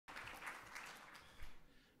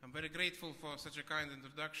I'm very grateful for such a kind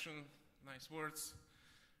introduction, nice words.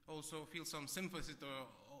 Also feel some sympathy to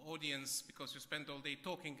our audience because you spent all day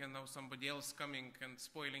talking and now somebody else coming and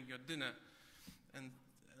spoiling your dinner and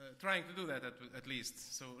trying to do that at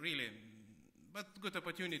least. So really, but good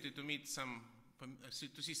opportunity to meet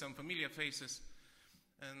to see some familiar faces.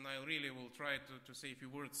 And I really will try to say a few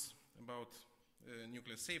words about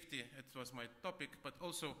nuclear safety. It was my topic, but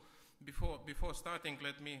also before starting,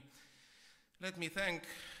 let me thank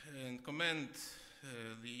and commend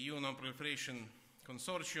the EU Non-Proliferation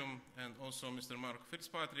Consortium and also Mr. Mark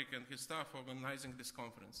Fitzpatrick and his staff for organizing this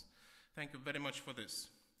conference. Thank you very much for this.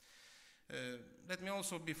 Let me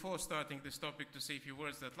also, before starting this topic, to say a few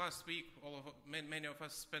words that last week, many of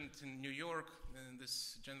us spent in New York in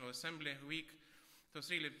this General Assembly week. It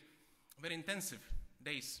was really very intensive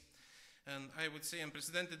days. And I would say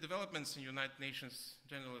unprecedented developments in United Nations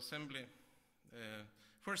General Assembly.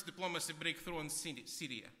 First diplomacy breakthrough on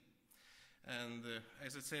Syria. And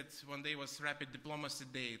as I said, one day was Rapid Diplomacy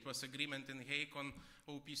Day. It was agreement in Hague on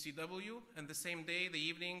OPCW, and the same day, the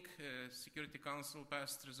evening, Security Council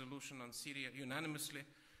passed resolution on Syria unanimously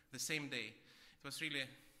the same day. It was really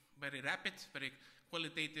very rapid, very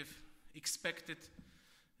qualitative, expected.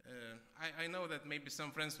 I know that maybe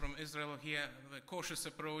some friends from Israel here have a cautious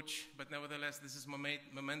approach, but nevertheless, this is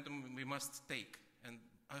momentum we must take, and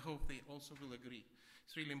I hope they also will agree.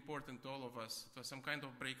 It's really important to all of us. It was some kind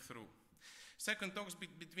of breakthrough. Second, talks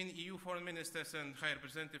between EU foreign ministers and High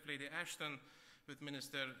Representative Lady Ashton with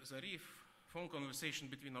Minister Zarif. Phone conversation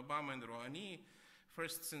between Obama and Rouhani.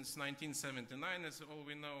 First since 1979, as all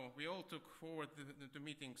we know. We all look forward to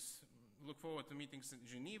meetings in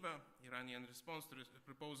Geneva. Iranian response to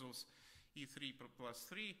proposals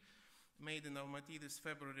E3+3 made in Almaty this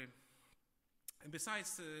February. And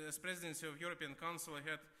besides, as presidency of European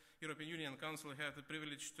Union Council, I had the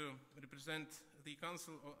privilege to represent the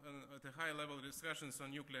Council at a high-level discussions on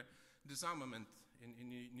nuclear disarmament in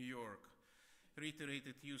New York.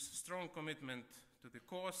 Reiterated EU's strong commitment to the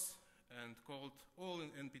cause and called all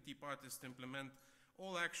NPT parties to implement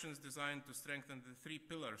all actions designed to strengthen the three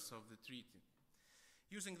pillars of the treaty.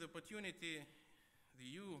 Using the opportunity, the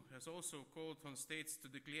EU has also called on states to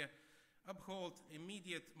uphold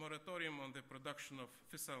immediate moratorium on the production of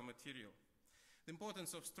fissile material. The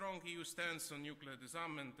importance of strong EU stance on nuclear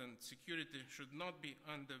disarmament and security should not be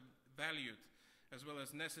undervalued, as well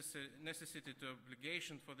as necessity to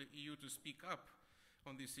obligation for the EU to speak up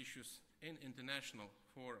on these issues in international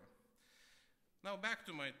fora. Now back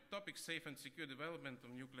to my topic, safe and secure development of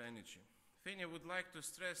nuclear energy. Lithuania would like to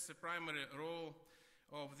stress the primary role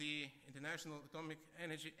of the International Atomic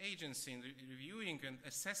Energy Agency in reviewing and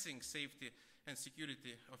assessing safety and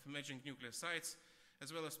security of emerging nuclear sites,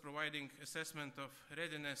 as well as providing assessment of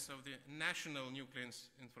readiness of the national nuclear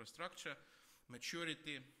infrastructure,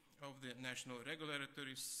 maturity of the national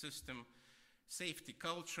regulatory system, safety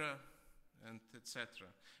culture, and etc.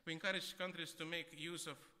 We encourage countries to make use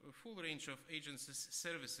of a full range of agencies'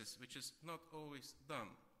 services, which is not always done.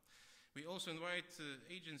 We also invite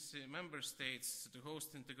agency member states to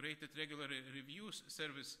host integrated regular reviews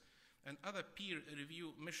service and other peer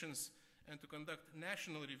review missions and to conduct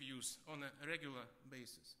national reviews on a regular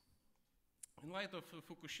basis. In light of the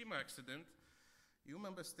Fukushima accident, EU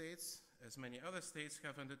member states, as many other states,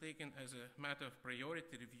 have undertaken as a matter of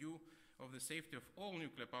priority review of the safety of all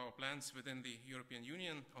nuclear power plants within the European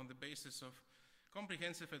Union on the basis of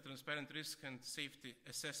comprehensive and transparent risk and safety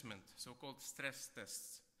assessment, so-called stress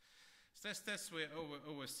tests. Stress tests were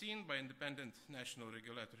overseen by independent national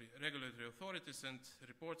regulatory authorities, and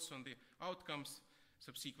reports on the outcomes,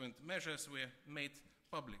 subsequent measures were made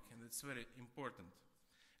public, and it's very important.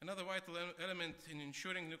 Another vital element in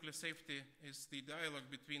ensuring nuclear safety is the dialogue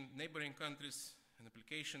between neighboring countries and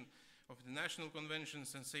application of international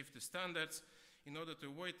conventions and safety standards in order to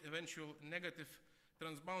avoid eventual negative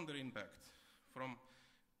transboundary impact. From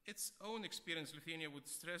its own experience, Lithuania would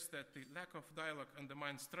stress that the lack of dialogue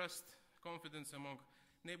undermines trust, confidence among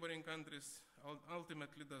neighboring countries,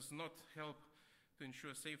 ultimately does not help to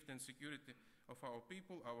ensure safety and security of our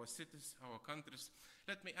people, our cities, our countries.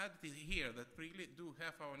 Let me add here that we really do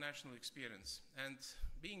have our national experience. And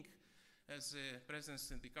being as a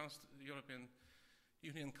presence in the European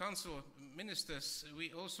Union Council ministers,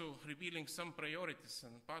 we also revealing some priorities,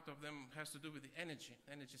 and part of them has to do with the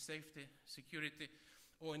energy safety, security,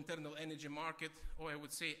 or internal energy market, or I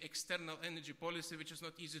would say external energy policy, which is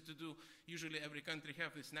not easy to do. Usually every country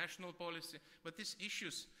has this national policy, but these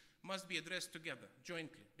issues must be addressed together,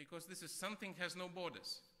 jointly, because this is something has no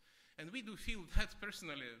borders. And we do feel that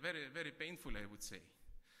personally very, very painful, I would say.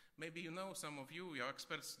 Maybe you know, some of you, your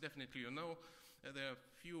experts, definitely you know, there are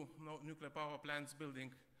few nuclear power plants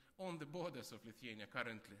building on the borders of Lithuania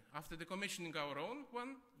currently. After decommissioning our own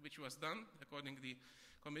one, which was done according to the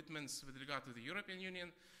commitments with regard to the European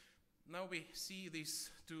Union, now we see these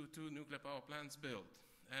two nuclear power plants built.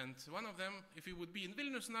 And one of them, if it would be in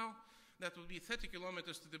Vilnius now, that would be 30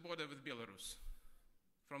 kilometers to the border with Belarus,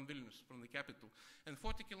 from Vilnius, from the capital. And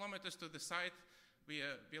 40 kilometers to the side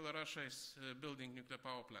where Belarus is building nuclear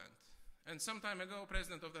power plant. And some time ago,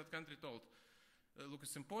 president of that country told, look,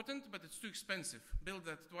 it's important, but it's too expensive. Build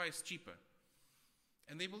that twice cheaper.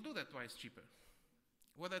 And they will do that twice cheaper.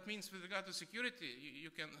 What that means with regard to security,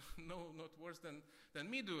 you can know not worse than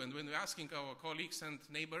me do. And when we're asking our colleagues and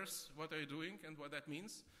neighbors, what are you doing and what that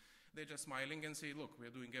means, they're just smiling and say, look, we're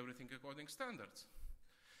doing everything according to standards.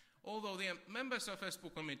 Although they are members of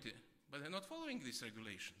ESPO committee, but they're not following these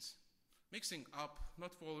regulations. Mixing up,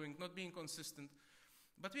 not following, not being consistent.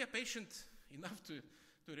 But we are patient enough to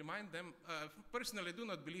remind them. Personally, I do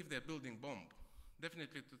not believe they're building bomb.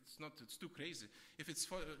 Definitely, it's too crazy. If it's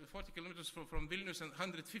 40 kilometers from Vilnius and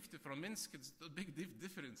 150 from Minsk, it's a big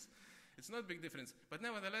difference. It's not a big difference. But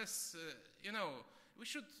nevertheless, we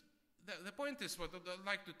should, the point is what I'd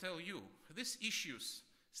like to tell you. These issues,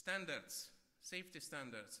 standards, safety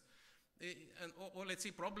standards, or let's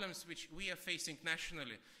say problems which we are facing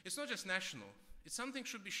nationally, it's not just national. It's something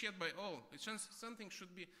should be shared by all. It's something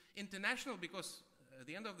should be international, because at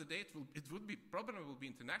the end of the day, problem will be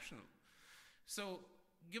international. So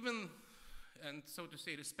given, and so to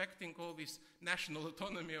say, respecting all this national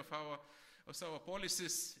autonomy of our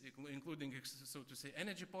policies, including, so to say,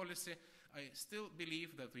 energy policy, I still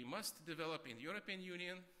believe that we must develop in the European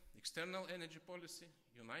Union external energy policy,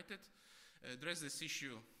 united, address this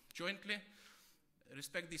issue jointly,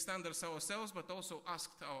 respect the standards ourselves, but also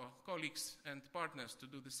ask our colleagues and partners to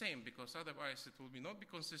do the same, because otherwise it will not be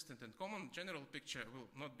consistent and common general picture will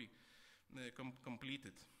not be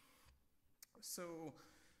completed. So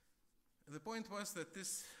the point was that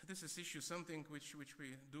this is issue something which we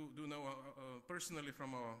do know personally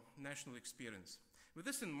from our national experience. With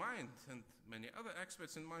this in mind, and many other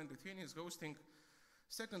experts in mind, Lithuania is hosting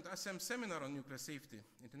second ASEM seminar on nuclear safety,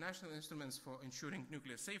 International Instruments for Ensuring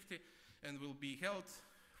Nuclear Safety, and will be held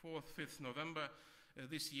 4th, 5th November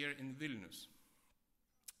this year in Vilnius.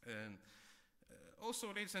 And also,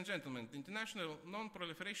 ladies and gentlemen, the international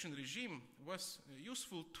non-proliferation regime was a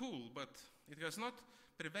useful tool, but it has not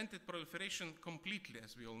prevented proliferation completely,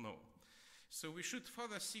 as we all know. So we should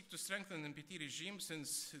further seek to strengthen NPT regime,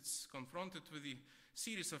 since it's confronted with a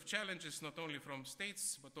series of challenges, not only from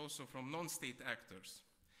states, but also from non-state actors.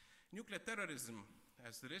 Nuclear terrorism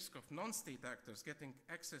has the risk of non-state actors getting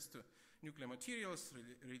access to nuclear materials,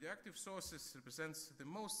 radioactive sources, represents the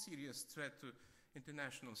most serious threat to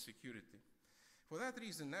international security. For that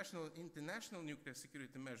reason, international nuclear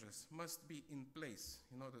security measures must be in place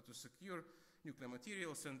in order to secure nuclear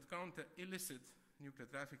materials and counter illicit nuclear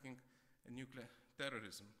trafficking and nuclear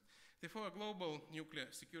terrorism. Therefore, a global nuclear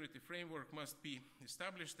security framework must be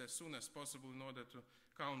established as soon as possible in order to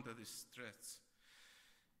counter these threats.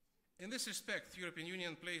 In this respect, the European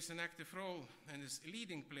Union plays an active role and is a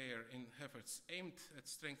leading player in efforts aimed at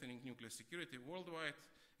strengthening nuclear security worldwide,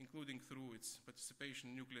 including through its participation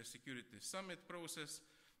in Nuclear Security Summit process,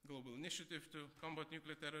 global initiative to combat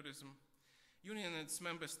nuclear terrorism. Union and its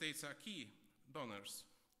member states are key donors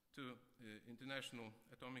to the International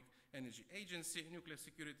Atomic Energy Agency Nuclear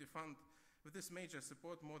Security Fund. With this major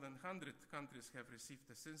support, more than 100 countries have received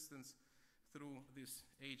assistance through this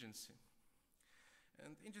agency.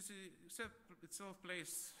 And the agency itself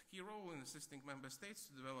plays a key role in assisting member states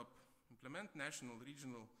to develop, implement national,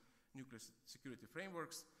 regional nuclear security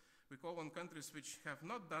frameworks. We call on countries which have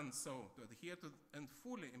not done so to adhere to and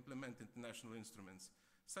fully implement international instruments,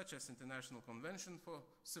 such as International Convention for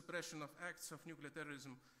Suppression of Acts of Nuclear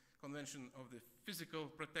Terrorism, Convention of the Physical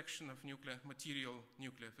Protection of Nuclear Material,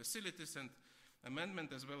 Nuclear Facilities, and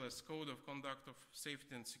amendment, as well as Code of Conduct of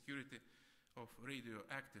Safety and Security of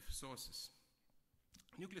Radioactive Sources.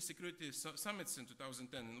 Nuclear security summits in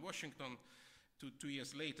 2010 in Washington, two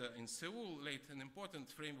years later in Seoul, laid an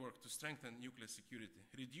important framework to strengthen nuclear security,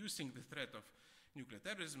 reducing the threat of nuclear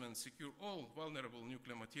terrorism and secure all vulnerable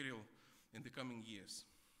nuclear material in the coming years.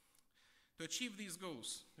 To achieve these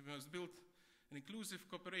goals, we must build an inclusive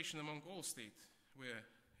cooperation among all states, where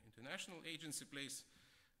international agency plays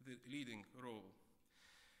the leading role.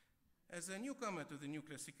 As a newcomer to the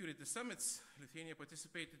nuclear security summits, Lithuania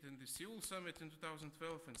participated in the Seoul summit in 2012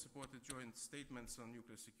 and supported joint statements on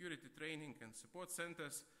nuclear security training and support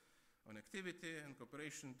centers on activity and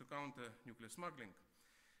cooperation to counter nuclear smuggling.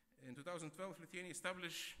 In 2012, Lithuania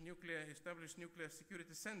established Nuclear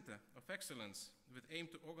Security Center of Excellence with aim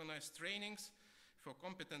to organize trainings for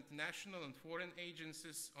competent national and foreign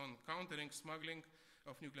agencies on countering smuggling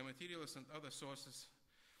of nuclear materials and other sources,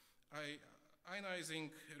 ionizing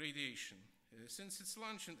radiation. Since its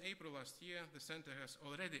launch in April last year, the center has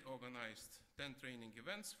already organized 10 training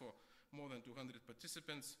events for more than 200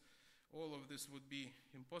 participants. All of this would be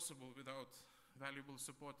impossible without valuable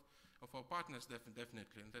support of our partners,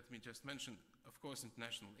 definitely. And let me just mention, of course,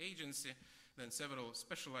 International Agency, then several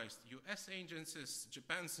specialized US agencies,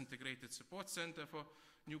 Japan's Integrated Support Center for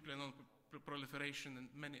Nuclear Non-Proliferation, and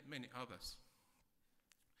many others.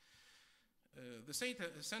 The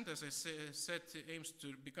center, as I said, aims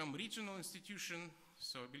to become a regional institution,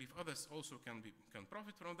 so I believe others also can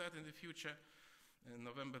profit from that in the future. In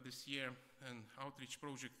November this year, an outreach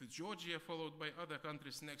project with Georgia, followed by other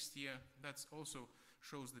countries next year. That also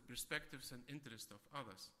shows the perspectives and interest of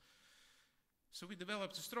others. So we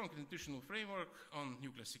developed a strong institutional framework on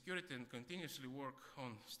nuclear security and continuously work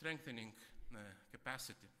on strengthening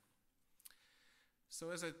capacity.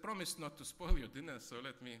 So as I promised not to spoil your dinner, so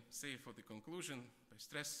let me say for the conclusion, to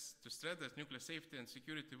stress that nuclear safety and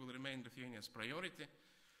security will remain Lithuania's priority.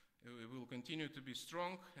 We will continue to be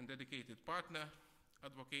strong and dedicated partner,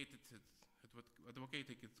 advocating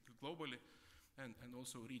it globally and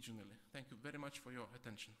also regionally. Thank you very much for your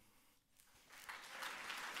attention.